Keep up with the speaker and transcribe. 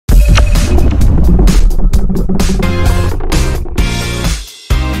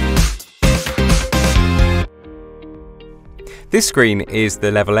This screen is the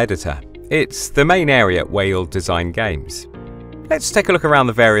level editor. It's the main area where you'll design games. Let's take a look around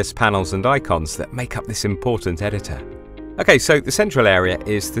the various panels and icons that make up this important editor. Okay, so the central area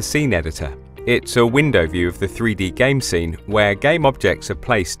is the scene editor. It's a window view of the 3D game scene where game objects are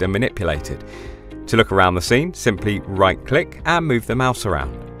placed and manipulated. To look around the scene, simply right-click and move the mouse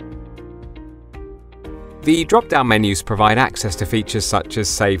around. The drop-down menus provide access to features such as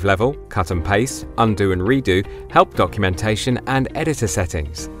save level, cut and paste, undo and redo, help documentation, and editor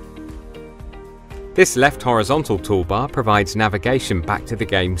settings. This left horizontal toolbar provides navigation back to the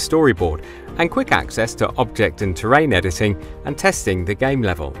game storyboard and quick access to object and terrain editing and testing the game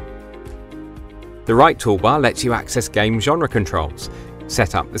level. The right toolbar lets you access game genre controls,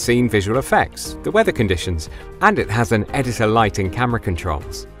 set up the scene visual effects, the weather conditions, and it has an editor light and camera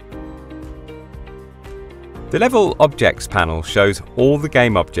controls. The Level Objects panel shows all the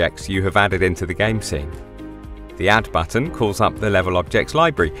game objects you have added into the game scene. The Add button calls up the Level Objects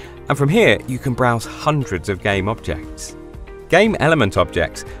library, and from here you can browse hundreds of game objects. Game Element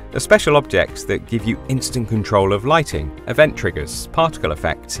Objects are special objects that give you instant control of lighting, event triggers, particle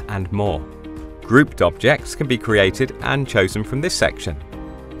effects, and more. Grouped objects can be created and chosen from this section.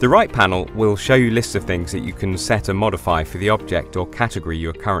 The right panel will show you lists of things that you can set and modify for the object or category you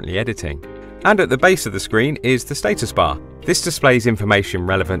are currently editing. And at the base of the screen is the status bar. This displays information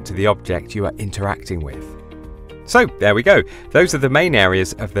relevant to the object you are interacting with. So there we go, those are the main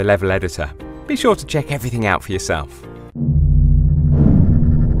areas of the level editor. Be sure to check everything out for yourself.